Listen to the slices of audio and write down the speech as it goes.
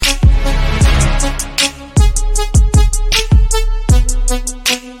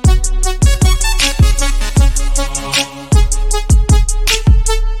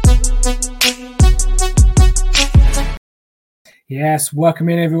Yes, welcome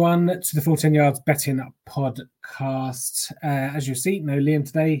in everyone to the Full 10 Yards Betting Podcast. As you'll see, no Liam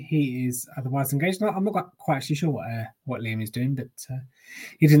today. He is otherwise engaged. I'm not quite actually sure what Liam is doing, but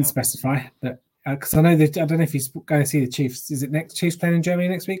he didn't specify. But because I don't know if he's going to see the Chiefs. Is it next Chiefs playing in Germany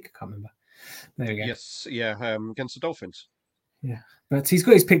next week? I can't remember. There we go. Yes, yeah, against the Dolphins. Yeah, but he's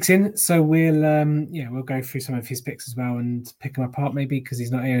got his picks in, so we'll go through some of his picks as well and pick them apart maybe because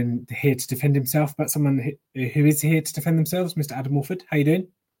he's not here to defend himself, but someone who is here to defend themselves, Mr. Adam Wolford. How you doing?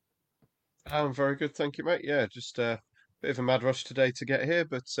 I'm very good, thank you, mate. Yeah, just a bit of a mad rush today to get here,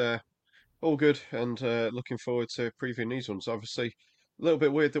 but all good and looking forward to previewing these ones. Obviously, a little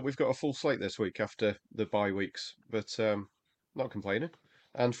bit weird that we've got a full slate this week after the bye weeks, but not complaining.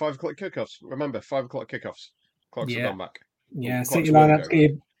 And 5 o'clock kickoffs. Remember, 5 o'clock kickoffs. Clocks have gone back. Yeah, set your lineups.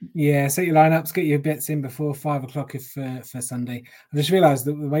 Set your lineups. Get your bets in before 5 o'clock for Sunday. I just realised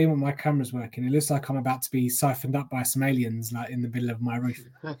that the way my camera's working, it looks like I'm about to be siphoned up by some aliens, like in the middle of my roof.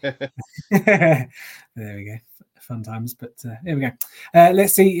 There we go. Fun times, but here we go.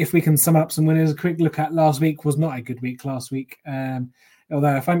 Let's see if we can sum up some winners. A quick look at last week. Was not a good week last week.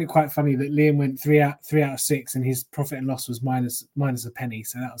 Although I find it quite funny that Liam went 3 out of 6, and his profit and loss was minus a penny.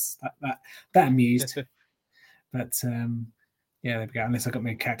 So that amused. But yeah, there we go. Unless I got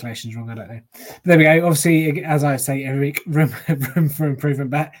my calculations wrong, I don't know. But there we go. Obviously, as I say every week, room for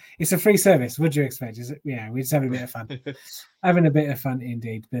improvement. But it's a free service. What do you expect? We're just having a bit of fun. Having a bit of fun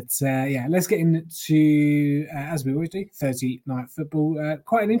indeed. But let's get into, as we always do, Thursday night football.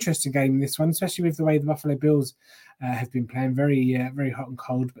 Quite an interesting game, this one, especially with the way the Buffalo Bills have been playing very hot and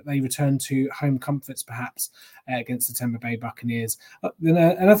cold, but they return to home comforts perhaps against the Tampa Bay Buccaneers.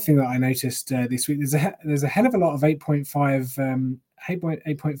 Another thing that I noticed this week, there's a hell of a lot of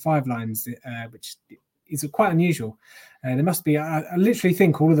 8.5 lines, which is quite unusual. There must be, I literally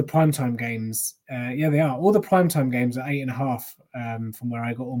think all of the primetime games, they are. All the primetime games are 8.5 from where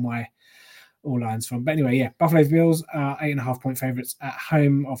I got all lines from. But anyway, Buffalo Bills are 8.5 point favourites at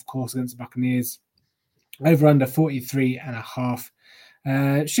home, of course, against the Buccaneers. Over under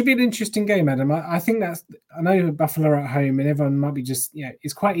 43.5. Should be an interesting game, Adam. I think I know Buffalo are at home, and everyone might be just,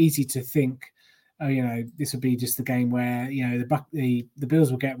 it's quite easy to think, this would be just the game where, the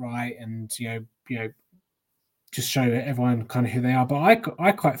Bills will get right and, just show everyone kind of who they are. But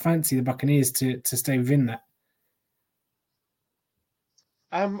I quite fancy the Buccaneers to stay within that.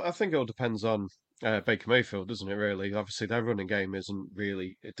 I think it all depends on Baker Mayfield, doesn't it, really? Obviously, their running game doesn't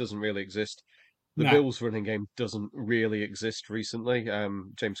really exist. The Bills' running game doesn't really exist recently.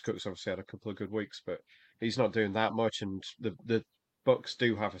 James Cook's obviously had a couple of good weeks, but he's not doing that much. And the Bucs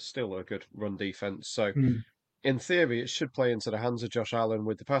do have still a good run defense. So, in theory, it should play into the hands of Josh Allen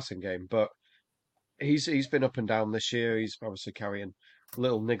with the passing game. But he's been up and down this year. He's obviously carrying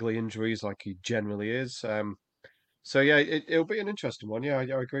little niggly injuries like he generally is. It'll be an interesting one. Yeah, I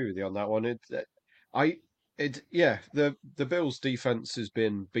agree with you on that one. The Bills' defense has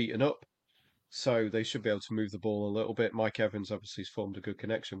been beaten up. So they should be able to move the ball a little bit. Mike Evans obviously has formed a good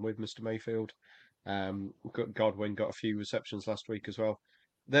connection with Mr. Mayfield. Godwin got a few receptions last week as well.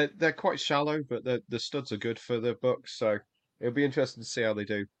 They're quite shallow, but the studs are good for the Bucs. So it'll be interesting to see how they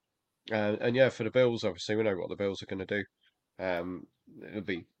do. For the Bills, obviously we know what the Bills are going to do. It'll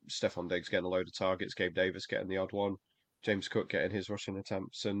be Stephon Diggs getting a load of targets, Gabe Davis getting the odd one, James Cook getting his rushing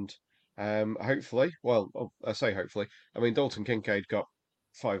attempts, and hopefully, I say hopefully, I mean Dalton Kincaid got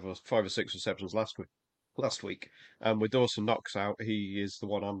 5 or 6 receptions last week. With Dawson Knox out, he is the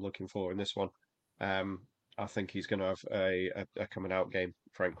one I'm looking for in this one. I think he's going to have a coming out game,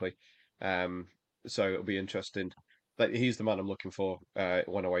 frankly. So it'll be interesting. But he's the man I'm looking for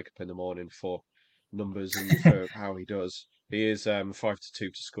when I wake up in the morning for numbers and for how he does. He is 5-2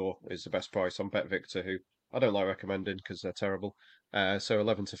 to score is the best price on BetVictor, who I don't like recommending because they're terrible. So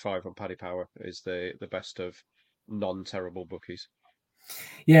 11-5 on Paddy Power is the best of non-terrible bookies.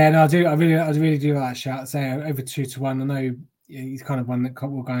 Yeah, no, I do. I really do like that shout. Say over 2-1. I know he's kind of one that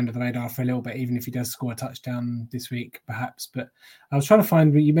will go under the radar for a little bit, even if he does score a touchdown this week, perhaps. But I was trying to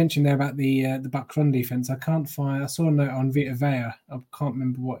find what you mentioned there about the Bucs run defense. I can't find. I saw a note on Vita Vea. I can't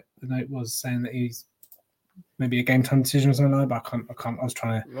remember what the note was, saying that he's maybe a game time decision or something like that. But I can't. I was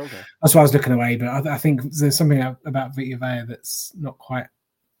trying to. Okay. That's why I was looking away. But I think there's something about Vita Vea that's not quite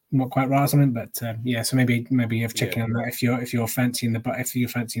right or something, but so maybe you have checking on that if you're fancying the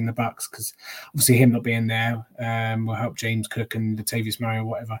Bucs, because obviously him not being there will help James Cook and Latavius Murray or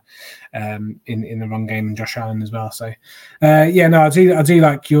whatever in the run game, and Josh Allen as well. So I do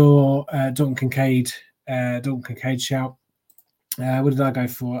like your Dalton Kincaid shout. What did I go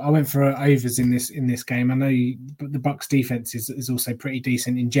for? I went for overs in this game. I know but the Bucks defense is also pretty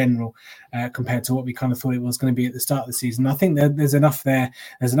decent in general compared to what we kind of thought it was going to be at the start of the season. I think there's enough there.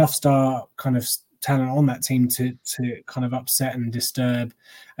 There's enough star kind of talent on that team to kind of upset and disturb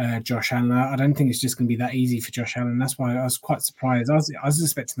Josh Allen. I don't think it's just going to be that easy for Josh Allen. That's why I was quite surprised. I was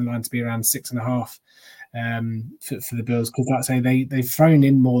expecting the line to be around 6.5 for the Bills, because like I say, they've thrown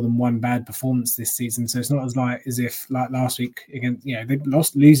in more than one bad performance this season, so it's not as if like last week against they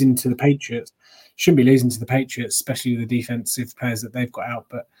losing to the Patriots. Shouldn't be losing to the Patriots, especially with the defensive players that they've got out.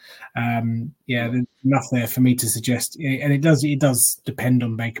 But there's enough there for me to suggest, and it does depend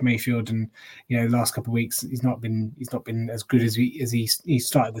on Baker Mayfield. And the last couple of weeks he's not been as good as he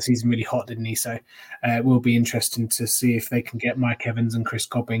started the season really hot, didn't he? So it will be interesting to see if they can get Mike Evans and Chris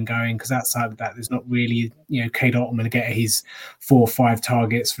Godwin going, because outside of that, there's not really Cade Otton going to get his 4 or 5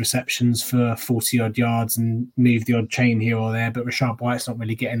 targets, receptions for 40 odd yards and move the odd chain here or there. But Rachaad White's not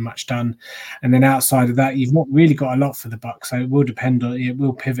really getting much done. And then outside of that, you've not really got a lot for the Bucs. So it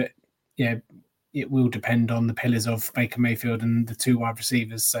will pivot. It will depend on the pillars of Baker Mayfield and the 2 wide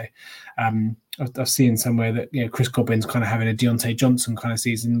receivers. So I've seen somewhere that Chris Godwin's kind of having a Deontay Johnson kind of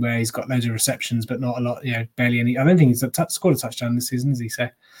season where he's got loads of receptions but not a lot, barely any. I don't think he's scored a touchdown this season, has he? So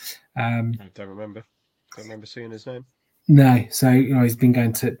I don't remember seeing his name. No, so he's been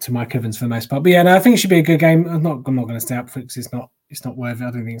going to Mike Evans for the most part. But I think it should be a good game. I'm not going to stay up for it because it's not worthy.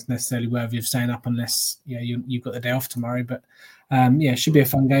 I don't think it's necessarily worthy of staying up unless you've got the day off tomorrow. But it should be a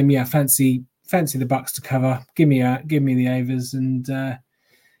fun game. Fancy the Bucks to cover. Give me the overs, and I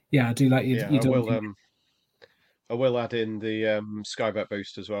do like you. I will add in the Sky Bet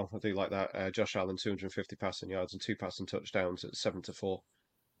boost as well. I do like that. Josh Allen 250 passing yards and 2 passing touchdowns at 7-4.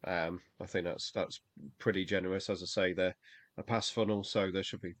 I think that's pretty generous. As I say, they're a pass funnel, so there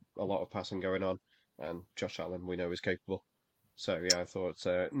should be a lot of passing going on. And Josh Allen, we know, is capable. So I thought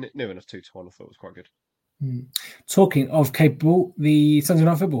new enough 2-1. I thought it was quite good. Talking of capable, the Sunday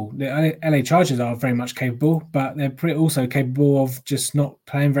Night Football, the LA Chargers are very much capable, but they're also capable of just not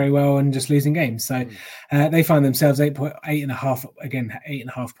playing very well and just losing games. So they find themselves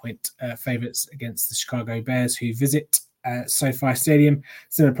 8.5 point favourites against the Chicago Bears, who visit SoFi Stadium.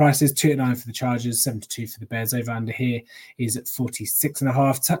 Similar prices: 2-9 for the Chargers, 7-2 for the Bears. Over under here is at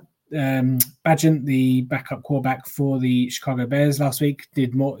 46.5. Bagent, the backup quarterback for the Chicago Bears last week,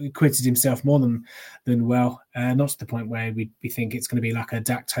 acquitted himself more than well. Not to the point where we think it's going to be like a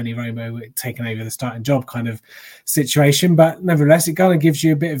Dak Tony Romo taking over the starting job kind of situation, but nevertheless, it kind of gives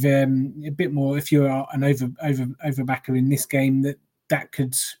you a bit more if you are an overbacker in this game that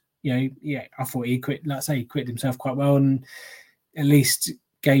could. I thought he quit himself quite well, and at least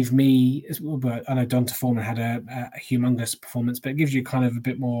gave me. But I know Donta Foreman had a humongous performance, but it gives you kind of a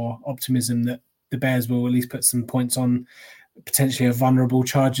bit more optimism that the Bears will at least put some points on potentially a vulnerable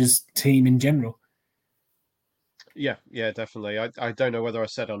Chargers team in general. Yeah, definitely. I don't know whether I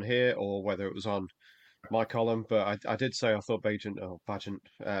said on here or whether it was on my column, but I did say I thought Bagent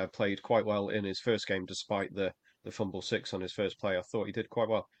played quite well in his first game, despite the fumble 6 on his first play. I thought he did quite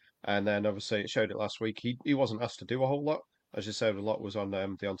well. And then obviously it showed it last week. He wasn't asked to do a whole lot. As you said, a lot was on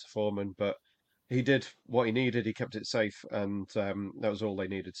Donta Foreman, but he did what he needed. He kept it safe, and that was all they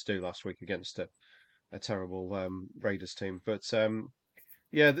needed to do last week against a terrible Raiders team. But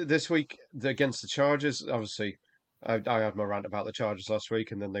this week against the Chargers, obviously, I had my rant about the Chargers last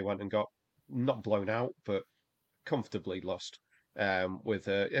week, and then they went and got not blown out, but comfortably lost. It was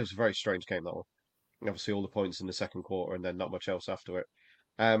a very strange game, that one. Obviously, all the points in the second quarter, and then not much else after it.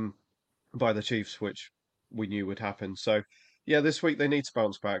 By the Chiefs, which we knew would happen. So, this week they need to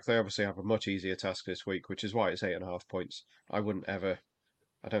bounce back. They obviously have a much easier task this week, which is why it's 8.5 points. I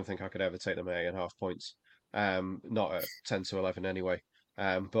don't think I could ever take them at 8.5 points. Not at 10-11 anyway.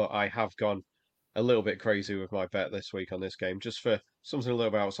 But I have gone a little bit crazy with my bet this week on this game, just for something a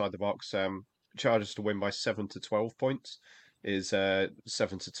little bit outside the box. Chargers to win by 7-12 points is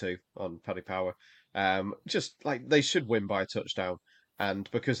 7-2 on Paddy Power. Just like they should win by a touchdown. And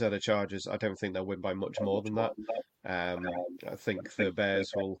because they're the Chargers, I don't think they'll win by much more than that. I think the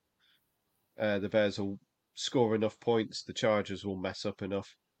Bears will score enough points. The Chargers will mess up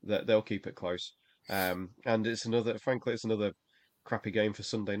enough that they'll keep it close. And it's another crappy game for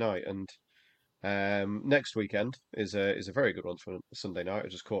Sunday night. And next weekend is a very good one for Sunday night. I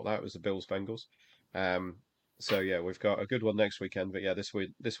just caught that. It was the Bills Bengals. We've got a good one next weekend. But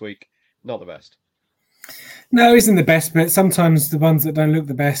this week not the best. No, it isn't the best, but sometimes the ones that don't look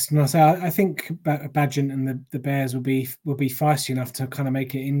the best. And I think Bagent and the Bears will be feisty enough to kind of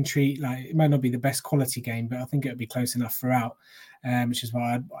make it intrigue. Like, it might not be the best quality game, but I think it'll be close enough throughout. Which is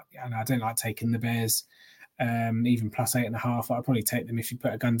why I don't like taking the Bears even plus 8.5. I'd probably take them if you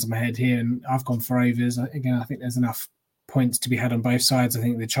put a gun to my head here. And I've gone for overs. Again, I think there's enough points to be had on both sides. I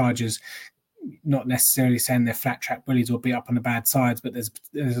think the Chargers, not necessarily saying they're flat track bullies or be up on the bad sides, but there's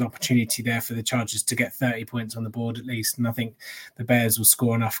an opportunity there for the Chargers to get 30 points on the board at least. And I think the Bears will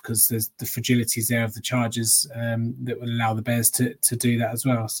score enough because there's the fragilities there of the Chargers that will allow the Bears to do that as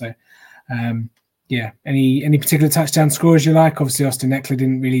well. So, yeah, any particular touchdown scorers you like? Obviously, Austin Eckler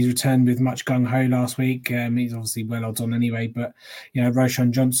didn't really return with much gung-ho last week. He's obviously well odds on anyway, but,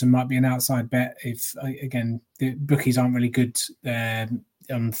 Roschon Johnson might be an outside bet if, again, the bookies aren't really good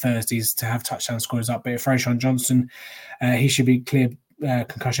on Thursdays to have touchdown scorers up. But if Roschon Johnson, he should be clear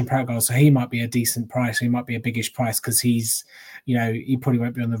concussion protocol, so he might be a decent price. He might be a biggish price because he's, he probably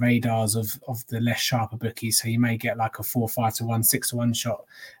won't be on the radars of the less sharper bookies. So you may get like a 4-5 to 1, 6 to 1 shot,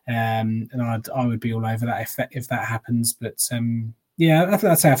 and I would be all over that if that happens. But yeah,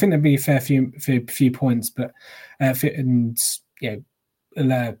 I'd say I think there'd be a fair few points, but quite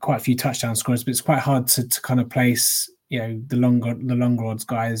a few touchdown scores. But it's quite hard to kind of place. The longer odds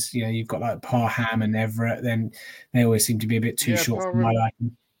guys, you've got like Parham and Everett, then they always seem to be a bit too short for my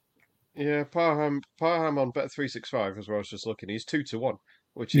liking. Yeah, Parham on Bet365 as well. I was just looking. He's 2 to 1,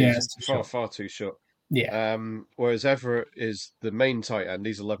 which is far too short. Yeah. Whereas Everett is the main tight end.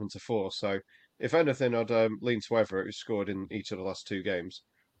 He's 11 to 4. So if anything, I'd lean to Everett, who scored in each of the last 2 games.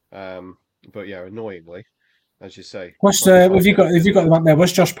 But yeah, annoyingly, as you say. What's have you got them up there?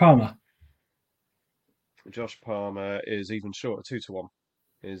 What's Josh Palmer? Josh Palmer is even shorter, 2 to 1.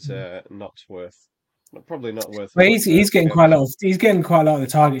 Is probably not worth. Well, he's getting quite a lot. He's getting quite a lot of the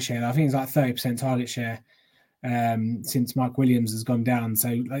target share. I think he's like 30% target share since Mike Williams has gone down.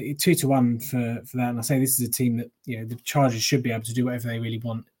 So like 2 to 1 for that. And I say this is a team that the Chargers should be able to do whatever they really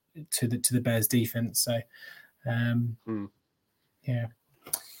want to the Bears defense. So yeah.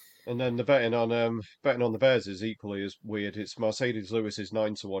 And then the betting on the Bears is equally as weird. It's Mercedes Lewis is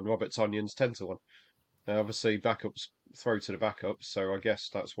 9 to 1, Robert Tonyan's 10 to 1. Now, obviously, backups throw to the backups, so I guess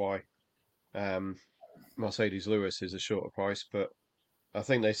that's why Mercedes Lewis is a shorter price. But I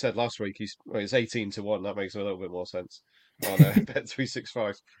think they said last week it's 18 to 1. That makes a little bit more sense on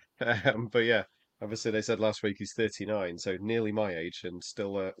Bet365. But yeah, obviously they said last week he's 39, so nearly my age and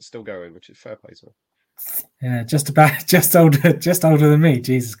still going, which is fair play to him. Yeah, just older than me.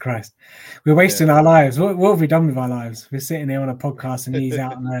 Jesus Christ, we're wasting our lives. What have we done with our lives? We're sitting here on a podcast and he's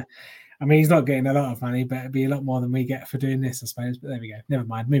out on a. I mean, he's not getting a lot of money, but it'd be a lot more than we get for doing this, I suppose. But there we go. Never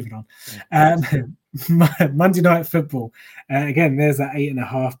mind. Moving on. Monday Night Football. Again, there's that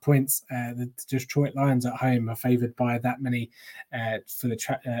 8.5 points. The Detroit Lions at home are favoured by that many and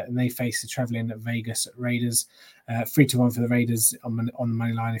they face the travelling Vegas Raiders. 3 to 1 for the Raiders on the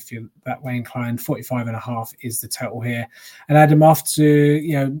money line if you're that way inclined. 45.5 is the total here. And Adam, after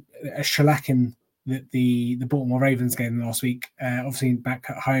a shellacking the Baltimore Ravens game last week, obviously back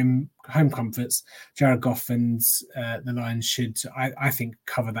at home comforts, Jared Goff and the Lions should, I think,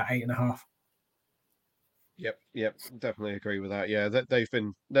 cover that 8.5. Yep, definitely agree with that. Yeah, they're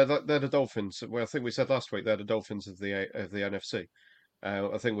the Dolphins. Well, I think we said last week they're the Dolphins of the NFC.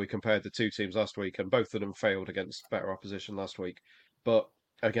 I think we compared the two teams last week, and both of them failed against better opposition last week. But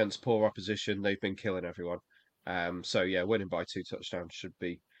against poor opposition, they've been killing everyone. So yeah, winning by 2 touchdowns should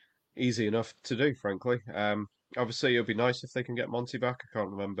be easy enough to do, frankly. Obviously, it would be nice if they can get Monty back. I can't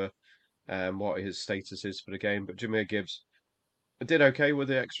remember what his status is for the game, but Jahmyr Gibbs did okay with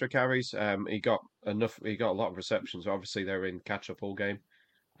the extra carries. He got a lot of receptions. Obviously, they're in catch up all game.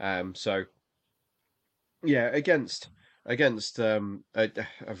 So yeah, against a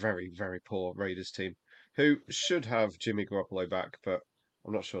very, very poor Raiders team who should have Jimmy Garoppolo back, but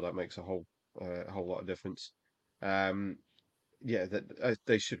I'm not sure that makes a whole lot of difference. Yeah, that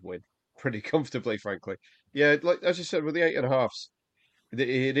they should win pretty comfortably, frankly. Yeah, like as you said, with the 8.5s,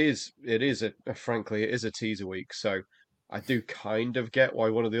 it is frankly, it is a teaser week. So I do kind of get why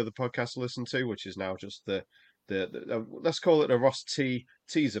one of the other podcasts I listen to, which is now just the let's call it a Ross T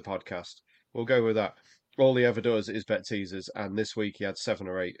teaser podcast. We'll go with that. All he ever does is bet teasers, and this week he had 7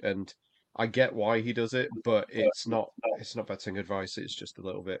 or 8, and I get why he does it, but it's not betting advice. It's just a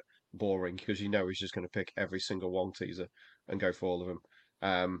little bit boring because he's just going to pick every single one teaser and go for all of them.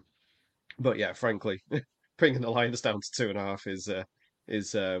 But yeah, frankly, bringing the Lions down to 2.5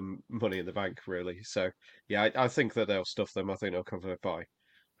 is money in the bank, really. So yeah, I think that they'll stuff them. I think they'll cover by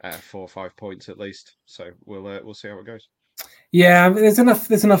 4 or 5 points at least. So we'll see how it goes. Yeah, there's enough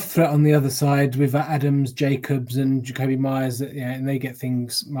threat on the other side with Adams, Jacobs, and Jacoby Myers. That, yeah, and they get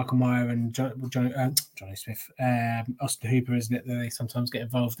things. Michael Meyer and Johnny Smith, Austin Hooper, isn't it? That they sometimes get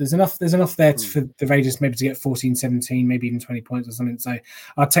involved. There's enough there Hmm. for the Raiders maybe to get 14, 17, maybe even 20 points or something. So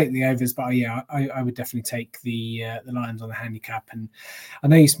I'll take the overs, but yeah, I would definitely take the Lions on the handicap. And I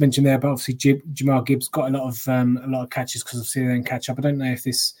know you mentioned there, but obviously Jamal Gibbs got a lot of catches because obviously they didn't catch up. I don't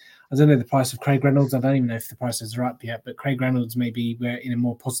know the price of Craig Reynolds. I don't even know if the prices are up yet, but Craig Reynolds maybe in a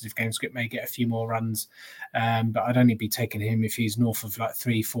more positive game script may get a few more runs. But I'd only be taking him if he's north of like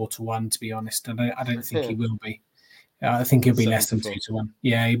 3-4 to 1, to be honest. I don't think he will be. I think he'll be Seven less to than four. 2-1.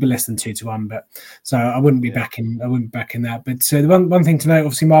 Yeah, he'll be less than 2-1. But so I wouldn't be Yeah. backing. I wouldn't be backing that. But so the one thing to note,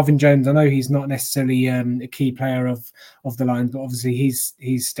 obviously Marvin Jones. I know he's not necessarily a key player of the Lions, but obviously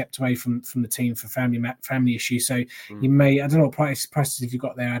he's stepped away from the team for family issues. So Mm. you may, I don't know what prices have you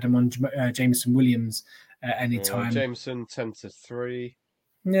got there, Adam, on Jameson Williams at any time. Jameson 10-3.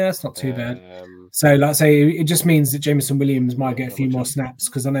 Yeah, that's not too bad. Um, So, like I say, it just means that Jameson Williams might not get a that few much more up. snaps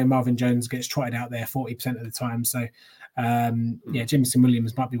because I know Marvin Jones gets trotted out there 40% of the time. So, yeah, Mm. Jameson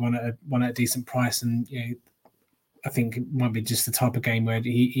Williams might be one at a decent price, and I think it might be just the type of game where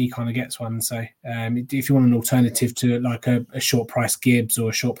he kind of gets one. So, if you want an alternative to like a short price Gibbs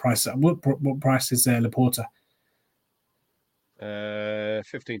or a short price, what price is Laporta?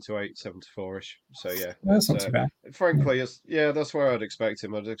 15-8, 7-4-ish. So yeah, No, that's not too bad. Yeah. frankly, that's where I'd expect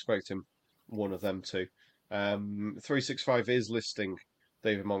him. I'd expect him one of them two. 365 is listing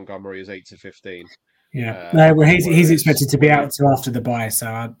David Montgomery as 8-15. Yeah. No, well, he's Whereas expected to be out till after the bye.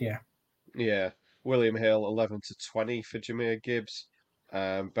 So, yeah. yeah, William Hill 11-20 for Jameer Gibbs.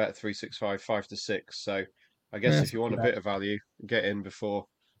 Bet 365 5-6. So I Yeah, guess if that's you not want too a bad. bit of value, get in before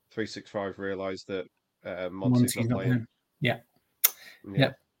 365 realise that Monty's Monty's not not playing. there. Yeah. Yeah.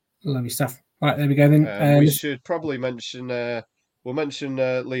 Yep. Lovely stuff. Right, there we go then. We should probably mention we'll mention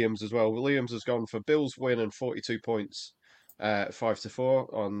Liam's as well. Liam's has gone for Bills win and 42 points,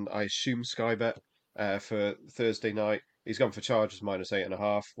 5-4 on I assume Sky Bet for Thursday night. He's gone for Chargers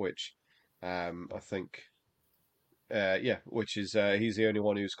 -8.5, which I think yeah, which is he's the only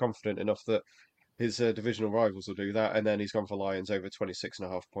one who's confident enough that his divisional rivals will do that, and then he's gone for Lions over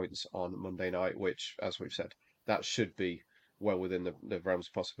 26.5 points on Monday night, which, as we've said, that should be well within the realms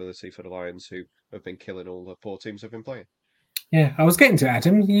of possibility for the Lions, who have been killing all the poor teams have been playing. Yeah, I was getting to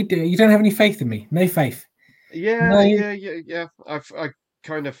Adam. You don't have any faith in me. No faith. Yeah, No. yeah, yeah, yeah. I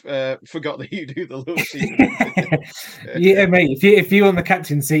kind of forgot that you do the little sheet with everything. Yeah, mate. If you want the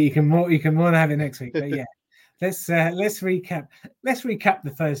captain seat, you can more than have it next week. But yeah, let's recap. Let's recap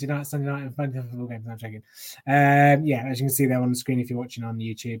the Thursday night, Sunday night, and fantasy football games. I'm checking. Yeah, as you can see there on the screen, if you're watching on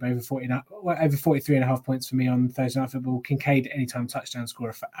YouTube, over 43.5 points for me on Thursday night football. Kincaid anytime touchdown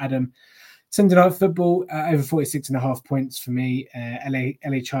scorer for Adam. Sunday night football, over 46.5 points for me.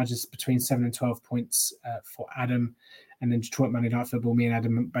 LA Chargers between 7 and 12 points for Adam. And then Detroit Monday night football, me and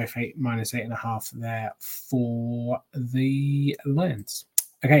Adam both -8.5 there for the Lions.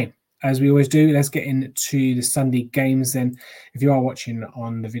 Okay, as we always do, let's get into the Sunday games then. If you are watching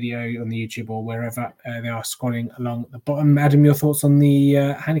on the video on the YouTube or wherever, they are scrolling along the bottom. Adam, your thoughts on the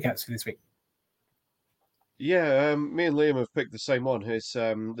handicaps for this week? Yeah, me and Liam have picked the same one. It's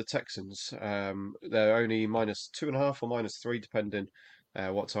the Texans. They're only -2.5 or -3, depending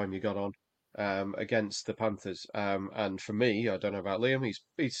what time you got on, against the Panthers. And for me, I don't know about Liam.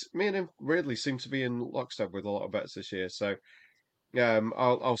 He's me and him weirdly seem to be in lockstep with a lot of bets this year. So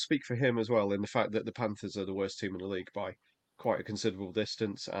I'll speak for him as well in the fact that the Panthers are the worst team in the league by quite a considerable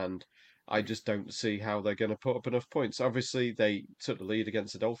distance, and I just don't see how they're going to put up enough points. Obviously, they took the lead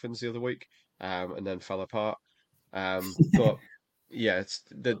against the Dolphins the other week, and then fell apart. But yeah,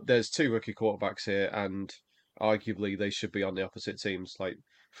 there's two rookie quarterbacks here, and arguably they should be on the opposite teams. Like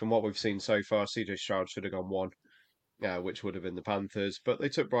from what we've seen so far, CJ Stroud should have gone one, which would have been the Panthers, but they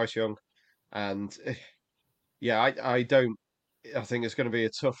took Bryce Young, and yeah, I don't. I think it's going to be a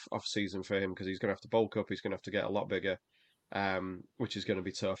tough off season for him because he's going to have to bulk up. He's going to have to get a lot bigger, which is going to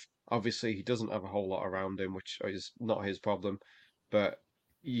be tough. Obviously, he doesn't have a whole lot around him, which is not his problem. But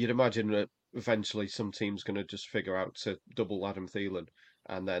you'd imagine that eventually some team's going to just figure out to double Adam Thielen,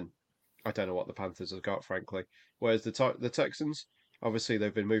 and then I don't know what the Panthers have got, frankly. Whereas the Texans, obviously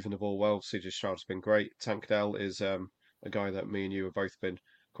they've been moving the ball well. CJ Stroud's been great. Tank Dell is a guy that me and you have both been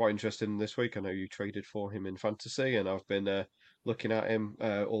quite interested in this week. I know you traded for him in fantasy, and I've been looking at him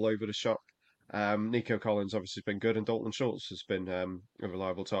all over the shop. Nico Collins obviously has been good, and Dalton Schultz has been a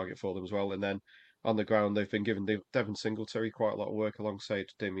reliable target for them as well. And then on the ground, they've been giving Devin Singletary quite a lot of work alongside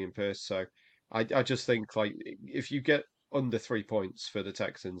Damian Pierce. So I just think like if you get under 3 points for the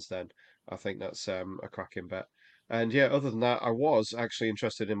Texans, then I think that's a cracking bet. And yeah, other than that, I was actually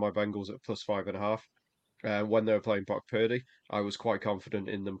interested in my Bengals at +5.5. When they were playing Brock Purdy, I was quite confident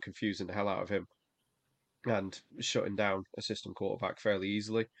in them confusing the hell out of him and shutting down a system quarterback fairly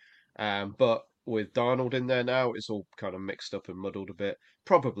easily. But with Darnold in there now, it's all kind of mixed up and muddled a bit.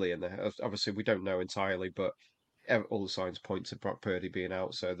 Probably in there. Obviously, we don't know entirely, but all the signs point to Brock Purdy being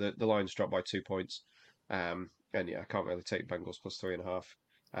out. So the line's dropped by 2 points. And yeah, I can't really take Bengals +3.5.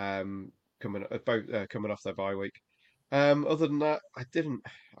 Coming off their bye week. Other than that, I didn't.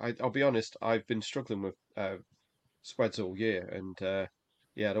 I'll be honest. I've been struggling with spreads all year, and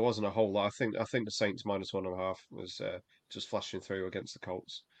yeah, there wasn't a whole lot. I think the Saints -1.5 was just flashing through against the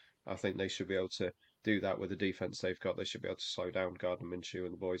Colts. I think they should be able to do that with the defense they've got. They should be able to slow down Gardner Minshew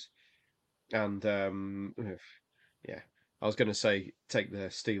and the boys. And yeah, I was going to say take the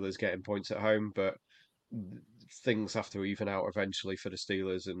Steelers getting points at home, but things have to even out eventually for the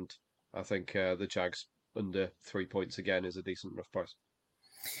Steelers, and I think the Jags under 3 points again is a decent enough price.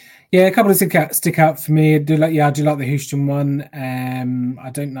 Yeah, a couple of stick out for me. I do like the Houston one. I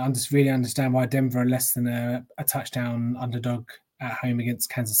don't really understand why Denver are less than a touchdown underdog at home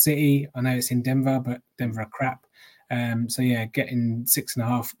against Kansas City. I know it's in Denver, but Denver are crap. So yeah, getting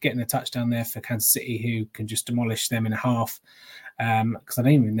 6.5, getting a touchdown there for Kansas City, who can just demolish them in a half. Because I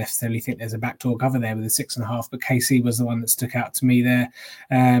don't even necessarily think there's a backdoor cover there with a 6.5, but KC was the one that stuck out to me there.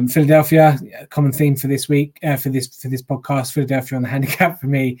 Philadelphia, common theme for this week, for this podcast. Philadelphia on the handicap for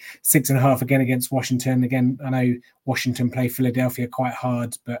me, 6.5 again against Washington. Again, I know Washington play Philadelphia quite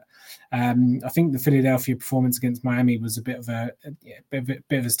hard, but I think the Philadelphia performance against Miami was a bit of a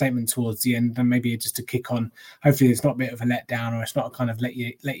statement towards the end, and maybe just a kick on. Hopefully, it's not a bit of a letdown, or it's not kind of let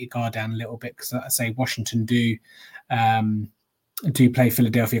your guard down a little bit, because I say Washington do play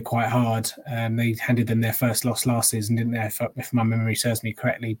Philadelphia quite hard. They handed them their first loss last season, didn't they? If my memory serves me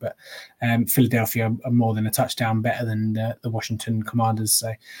correctly. But Philadelphia are more than a touchdown better than the Washington Commanders.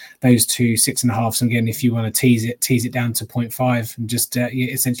 So those two 6.5s. And again, if you want to tease it down to 0.5 and just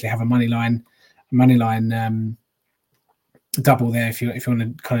essentially have a money line double there if you want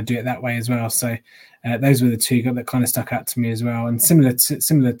to kind of do it that way as well. So those were the two that kind of stuck out to me as well. And similar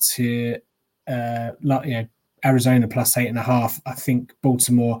to Arizona +8.5. I think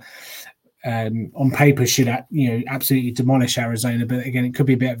Baltimore on paper should absolutely demolish Arizona, but again, it could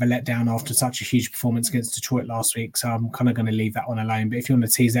be a bit of a letdown after such a huge performance against Detroit last week. So I'm kind of going to leave that one alone. But if you want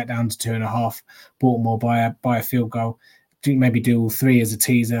to tease that down to 2.5, Baltimore by a field goal, maybe do all three as a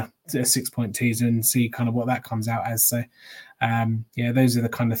teaser, a 6-point teaser, and see kind of what that comes out as. So yeah, those are the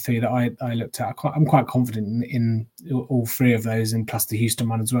kind of three that I looked at. I'm quite confident in all three of those, and plus the Houston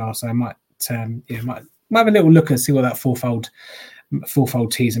one as well. So I might have a little look and see what that fourfold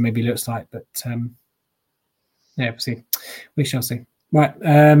teaser maybe looks like. But yeah, we'll see. We shall see. Right.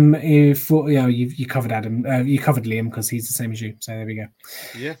 You covered Adam. You covered Liam because he's the same as you. So there we go.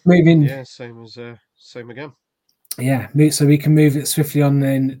 Yeah. Moving. Yeah, same again. Yeah. So we can move it swiftly on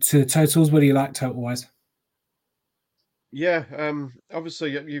then to totals. What do you like total wise? Yeah,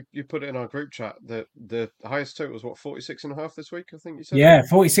 obviously you put it in our group chat that the highest total was 46.5 this week, I think you said. Yeah,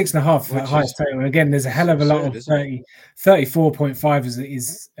 46.5 for highest total. And again, there's a hell of a lot of 34.5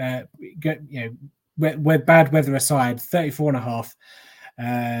 is with bad weather aside,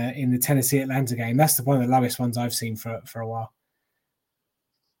 34.5 in the Tennessee Atlanta game. That's one of the lowest ones I've seen for a while.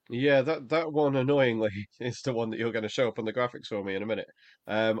 Yeah, that one annoyingly is the one that you're going to show up on the graphics for me in a minute.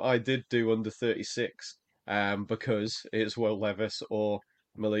 I did do under 36 because it's Will Levis or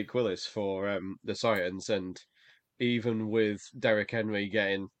Malik Willis for the Titans, and even with Derrick Henry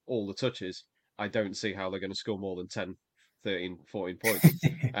getting all the touches, I don't see how they're going to score more than 10, 13, 14 points.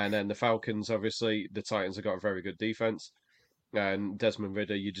 And then the Falcons, obviously, the Titans have got a very good defense. And Desmond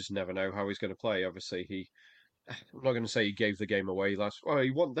Ridder, you just never know how he's going to play. Obviously, I'm not going to say he gave the game away last. Well,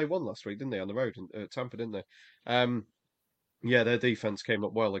 they won last week, didn't they, on the road in Tampa, didn't they? Yeah, their defense came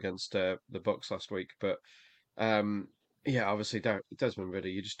up well against the Bucks last week, but yeah, obviously Desmond Ridder,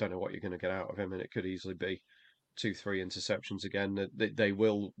 you just don't know what you're going to get out of him, and it could easily be 2-3 interceptions again. They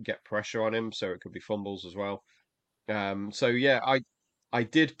will get pressure on him, so it could be fumbles as well. So yeah, I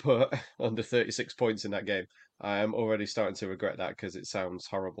did put under 36 points in that game. I am already starting to regret that because it sounds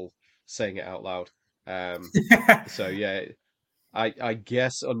horrible saying it out loud. So yeah, I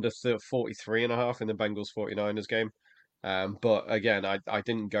guess under 43.5 in the Bengals 49ers game. But again, I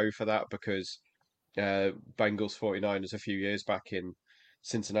didn't go for that because Bengals 49ers a few years back in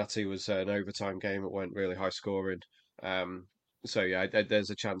Cincinnati was an overtime game. It went really high scoring. So yeah,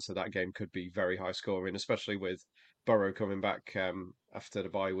 there's a chance that game could be very high scoring, especially with Burrow coming back after the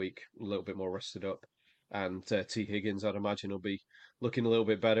bye week, a little bit more rested up, and T Higgins, I'd imagine, will be looking a little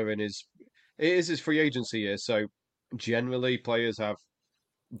bit better in it is his free agency year, so generally players have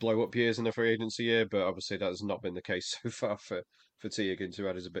blow up years in the free agency year, but obviously that has not been the case so far for T Higgins,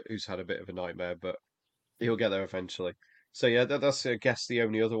 who's had a bit of a nightmare, but he'll get there eventually. So yeah, that's I guess the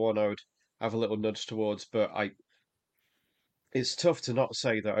only other one I would have a little nudge towards, but it's tough to not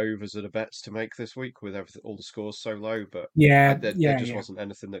say that overs are the bets to make this week with all the scores so low, but Yeah, there yeah, just yeah. wasn't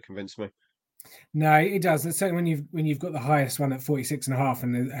anything that convinced me. No, it does. It's certainly when you've got the highest one at 46.5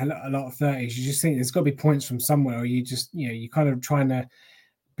 and there's a lot of 30s, you just think there's got to be points from somewhere, or you just you kind of trying to,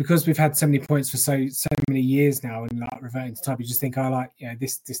 because we've had so many points for so many years now and like reverting to type, you just think, oh, like,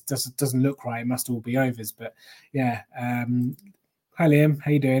 this doesn't look right. It must all be overs. But yeah. Hi Liam,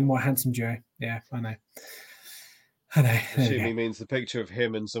 how you doing? What handsome Joe? Yeah, I know. I assume he means the picture of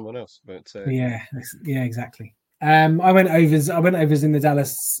him and someone else, but yeah, exactly. I went overs in the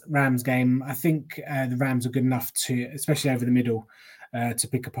Dallas Rams game. I think the Rams are good enough to, especially over the middle, to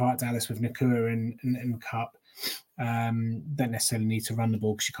pick apart Dallas with Nakua and Cup. Don't necessarily need to run the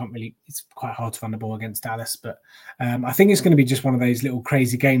ball because you can't really. It's quite hard to run the ball against Dallas, but I think it's going to be just one of those little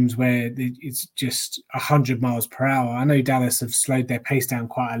crazy games where it's just 100 miles per hour. I know Dallas have slowed their pace down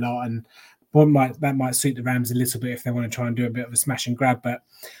quite a lot, and that might suit the Rams a little bit if they want to try and do a bit of a smash and grab. But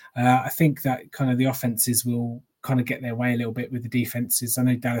I think that kind of the offenses will kind of get their way a little bit with the defenses. I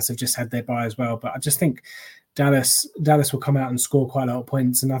know Dallas have just had their bye as well, but I just think Dallas will come out and score quite a lot of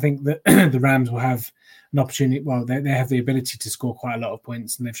points, and I think that the Rams will have an opportunity. Well, they have the ability to score quite a lot of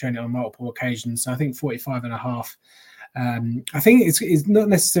points, and they've shown it on multiple occasions. So I think 45.5. I think it's not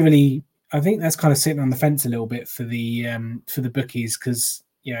necessarily. I think that's kind of sitting on the fence a little bit for the bookies because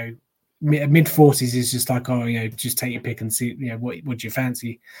mid 40s is just like, just take your pick and see what do you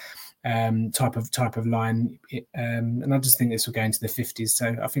fancy type of line, and I just think this will go into the 50s.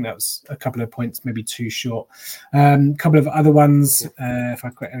 So I think that was a couple of points, maybe too short. A couple of other ones. If I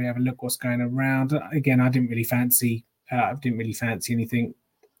quickly have a look, what's going around again, I didn't really fancy anything.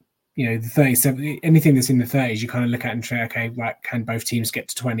 The 37, anything that's in the 30s, you kind of look at and say, okay, right, can both teams get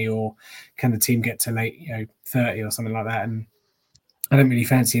to 20, or can the team get to late 30 or something like that? And I don't really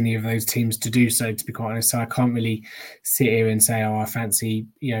fancy any of those teams to do so, to be quite honest. So I can't really sit here and say, I fancy,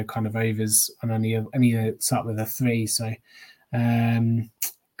 kind of overs on any that start with a 3. So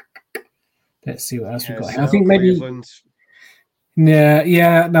let's see what else we've got here. I think maybe Cleveland.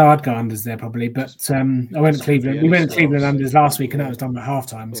 Yeah, no, I'd go unders there probably. But I went to Cleveland. We went to Cleveland unders last week, and that was done at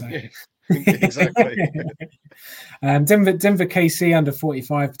halftime. So exactly. Denver KC under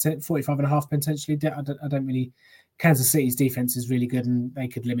 45.5 potentially. I don't really. Kansas City's defense is really good, and they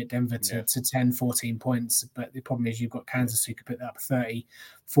could limit Denver to 10, 14 points. But the problem is you've got Kansas who could put up 30,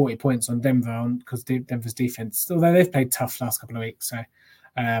 40 points on Denver because Denver's defense, although they've played tough last couple of weeks. So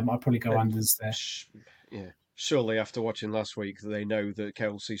I'll probably go unders there. Yeah. Surely after watching last week, they know that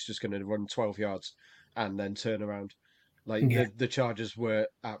Kelsey's just going to run 12 yards and then turn around. The Chargers were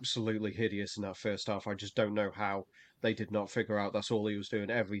absolutely hideous in that first half. I just don't know how they did not figure out that's all he was doing.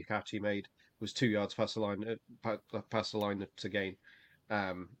 Every catch he made was 2 yards past the line to gain.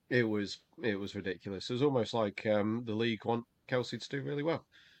 It was ridiculous. It was almost like the league want Kelsey to do really well.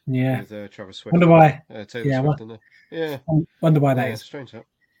 Yeah, with Travis Swift. Wonder why? Taylor Swift in there. Yeah, wonder why that is. Strange that.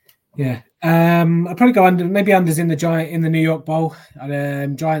 Yeah, I'd probably go under. Maybe unders in the New York Bowl.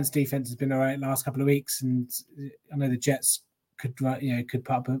 Giants defense has been all right last couple of weeks, and I know the Jets could put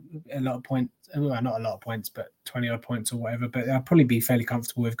up a lot of points. Well, not a lot of points, but 20 odd points or whatever. But I'd probably be fairly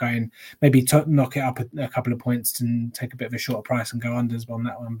comfortable with going maybe knock it up a couple of points and take a bit of a shorter price and go unders on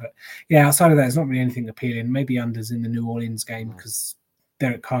that one. But yeah, outside of that, it's not really anything appealing. Maybe unders in the New Orleans game because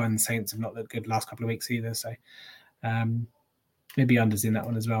Derek Carr and the Saints have not looked good last couple of weeks either. So. Maybe unders in that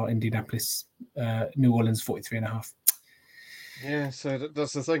one as well. Indianapolis, New Orleans, 43.5. Yeah, so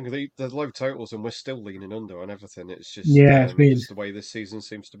that's the thing. The low totals, and we're still leaning under on everything. It's just it's the way this season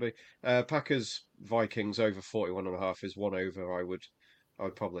seems to be. Packers Vikings over 41.5 is one over. I would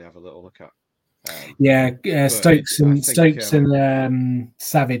probably have a little look at. Stokes and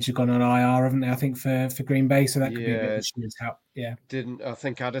Savage have gone on IR, haven't they? I think for Green Bay, so that could be a bit of a shootout. Yeah. I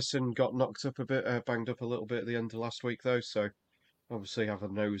think Addison got knocked up a bit, banged up a little bit at the end of last week though. So obviously have a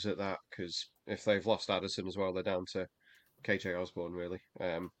nose at that because if they've lost Addison as well, they're down to KJ Osborne really.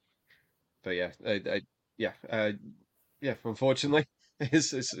 But unfortunately,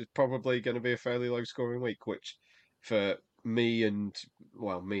 it's probably going to be a fairly low scoring week, which for me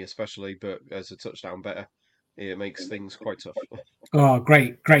me especially, but as a touchdown better, it makes things quite tough. Oh,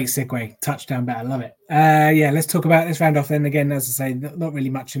 great segue. Touchdown better, love it. Let's round off then again, as I say, not really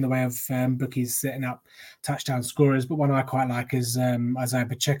much in the way of bookies setting up touchdown scorers, but one I quite like is Isaiah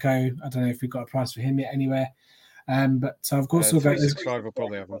Pacheco. I don't know if we've got a price for him yet anywhere. But so of course we'll go 365 will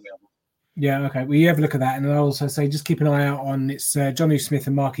probably have him. Yeah, okay. Well, you have a look at that, and I'll also say just keep an eye out on it's Jonnu Smith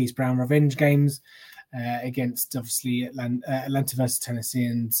and Marquise Brown revenge games against obviously Atlanta versus Tennessee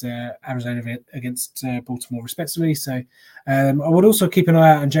and Arizona against Baltimore, respectively. So I would also keep an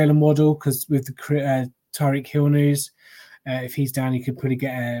eye out on Jalen Waddle because with the Tyreek Hill news, if he's down, you could probably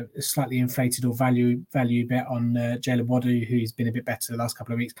get a slightly inflated or value bet on Jalen Waddle, who's been a bit better the last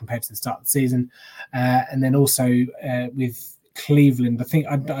couple of weeks compared to the start of the season, and then also with Cleveland. I think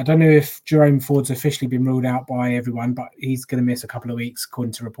I don't know if Jerome Ford's officially been ruled out by everyone, but he's going to miss a couple of weeks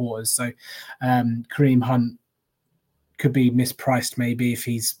according to reporters. So Kareem Hunt could be mispriced maybe if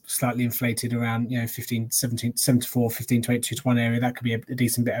he's slightly inflated around 15, 17, 74, 15 to 8 to 1 area. That could be a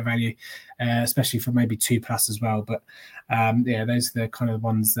decent bit of value, especially for maybe 2+ as well. But those are the kind of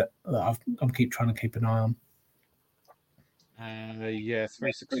ones that I'm trying to keep an eye on.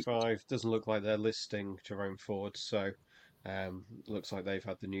 365 doesn't look like they're listing Jerome Ford, so looks like they've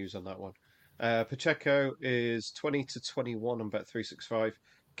had the news on that one. Pacheco is 20 to 21 on Bet365.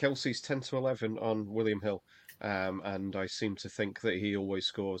 Kelsey's 10 to 11 on William Hill, and I seem to think that he always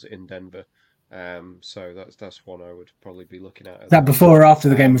scores in Denver. So that's one I would probably be looking at. Is that before or after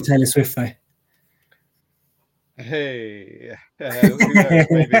the game with Taylor Swift, though? Hey, who knows?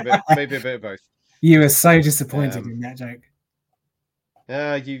 Maybe a bit of both. You were so disappointed in that joke.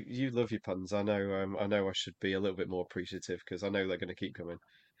 You love your puns. I know. I should be a little bit more appreciative because I know they're going to keep coming.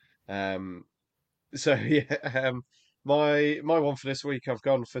 So yeah. My one for this week, I've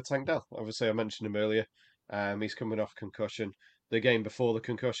gone for Tank Dell. Obviously, I mentioned him earlier. He's coming off concussion. The game before the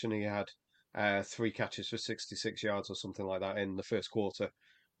concussion, he had 3 catches for 66 yards or something like that in the first quarter.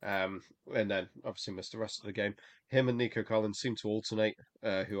 And then obviously missed the rest of the game. Him and Nico Collins seem to alternate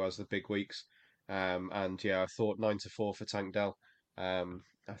who has the big weeks. And yeah, I thought 9 to 4 for Tank Dell. I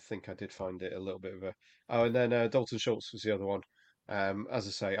think I did find it a little bit of a. Oh, and then Dalton Schultz was the other one. As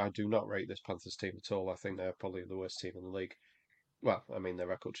I say, I do not rate this Panthers team at all. I think they're probably the worst team in the league. Well, I mean, their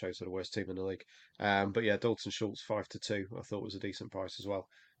record shows they're the worst team in the league. But yeah, Dalton Schultz 5 to 2. I thought was a decent price as well.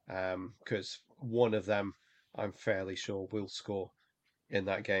 Because one of them, I'm fairly sure, will score in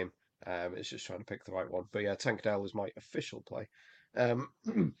that game. It's just trying to pick the right one. But yeah, Tank Dell is my official play. And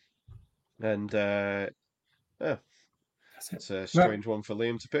yeah. It's a strange one for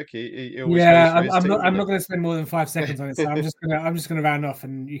Liam to pick. He always I'm not going to spend more than 5 seconds on it. So I'm just going to round off,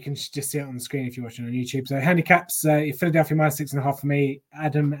 and you can just see it on the screen if you're watching on YouTube. So handicaps: Philadelphia -6.5 for me.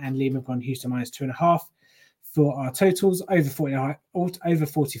 Adam and Liam have gone Houston -2.5 for our totals. Over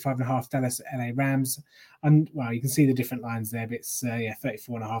 45.5 Dallas LA Rams. And well, you can see the different lines there. But it's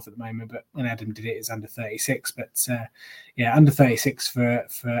 34.5 at the moment. But when Adam did it, it's under 36. But under 36 for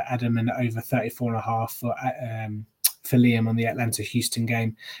Adam and over 34.5 for Liam on the Atlanta-Houston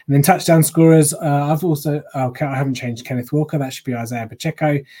game. And then touchdown scorers, I haven't changed Kenneth Walker. That should be Isaiah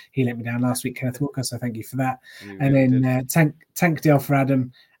Pacheco. He let me down last week, Kenneth Walker, so thank you for that. And then Tank Dell for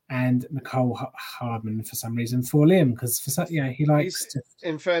Adam and Nicole Hardman for some reason for Liam, because he likes to...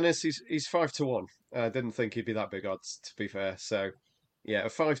 In fairness, he's 5 to 1. I didn't think he'd be that big odds, to be fair. So, yeah,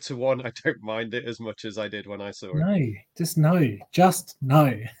 5 to 1, I don't mind it as much as I did when I saw it. No, just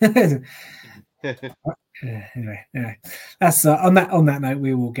no. Anyway, that's on that note,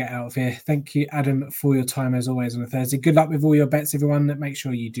 we will get out of here. Thank you, Adam, for your time as always on a Thursday. Good luck with all your bets, everyone. Make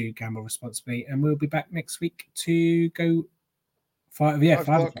sure you do gamble responsibly, and we'll be back next week to go 5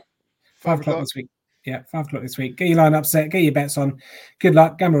 o'clock this week. Yeah, 5 o'clock this week. Get your lineup set, get your bets on. Good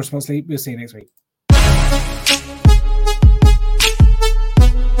luck, gamble responsibly. We'll see you next week.